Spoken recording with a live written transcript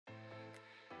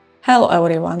Hello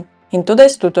everyone! In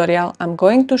today's tutorial I'm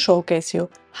going to showcase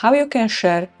you how you can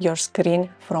share your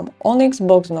screen from Onyx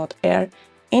Boox Note Air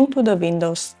into the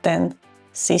Windows 10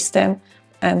 system,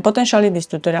 and potentially this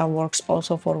tutorial works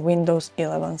also for Windows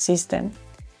 11 system.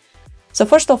 So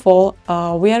first of all,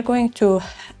 we are going to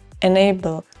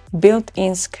enable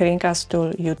built-in screencast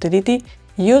tool utility,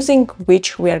 using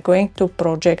which we are going to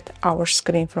project our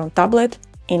screen from tablet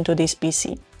into this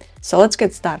PC. So let's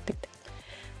get started.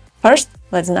 First,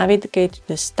 let's navigate to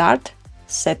the Start,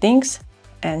 Settings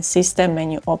and System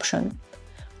menu option.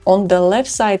 On the left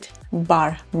side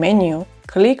bar menu,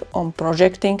 click on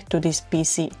Projecting to this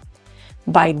PC.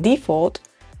 By default,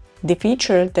 the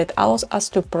feature that allows us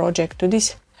to project to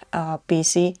this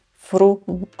PC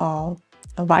through a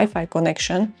Wi-Fi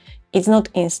connection is not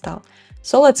installed.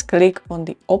 So let's click on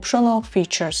the optional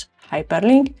features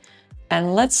hyperlink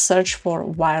and let's search for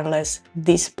wireless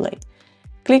display.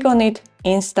 Click on it,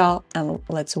 install, and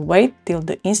let's wait till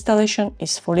the installation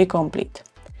is fully complete.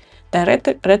 Then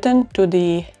return to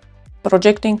the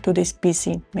Projecting to this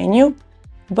PC menu,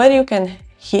 where you can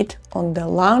hit on the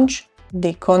Launch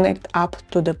the Connect App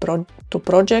to the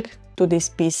project to this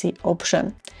PC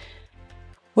option,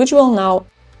 which will now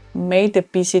make the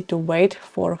PC to wait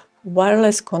for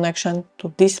wireless connection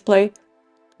to display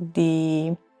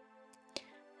the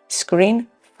screen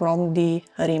from the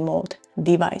remote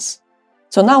device.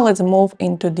 So now let's move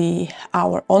into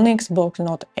our Onyx Boox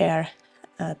Note Air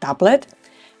tablet,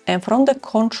 and from the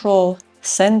control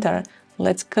center,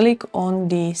 let's click on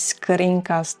the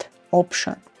screencast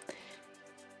option.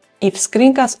 If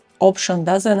screencast option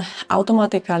doesn't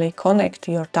automatically connect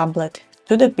your tablet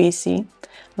to the PC,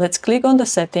 let's click on the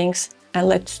settings and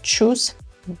let's choose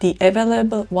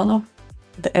one of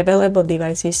the available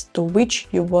devices to which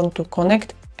you want to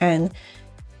connect and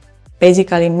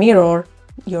basically mirror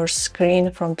your screen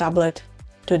from tablet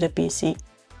to the PC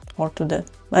or to the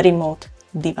remote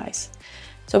device.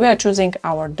 So we are choosing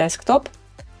our desktop,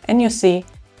 and you see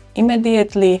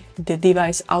immediately the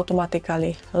device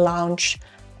automatically launched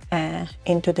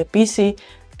into the PC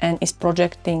and is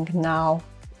projecting now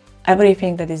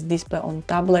everything that is displayed on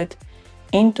tablet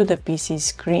into the PC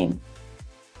screen.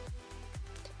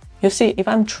 You see, if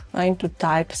I'm trying to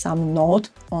type some note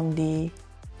on the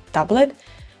tablet,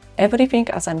 everything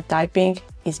as I'm typing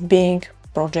is being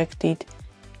projected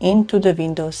into the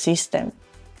Windows system.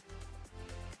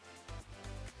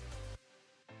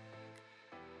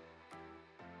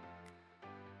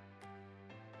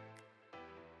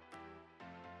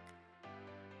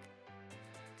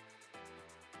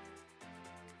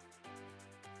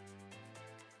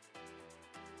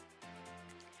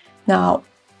 Now,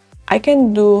 I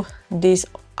can do this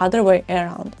other way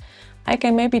around. I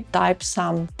can maybe type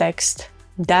some text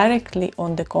directly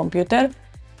on the computer,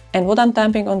 and what I'm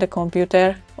typing on the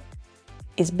computer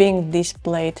is being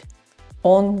displayed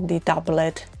on the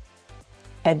tablet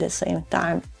at the same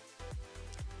time.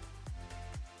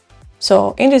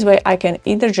 So in this way, I can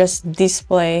either just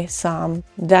display some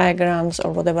diagrams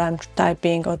or whatever I'm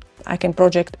typing, or I can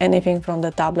project anything from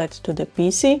the tablet to the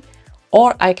PC,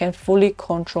 or I can fully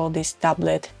control this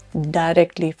tablet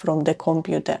directly from the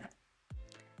computer.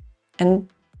 And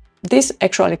this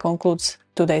actually concludes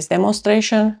today's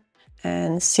demonstration,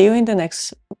 and see you in the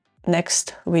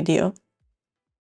next video.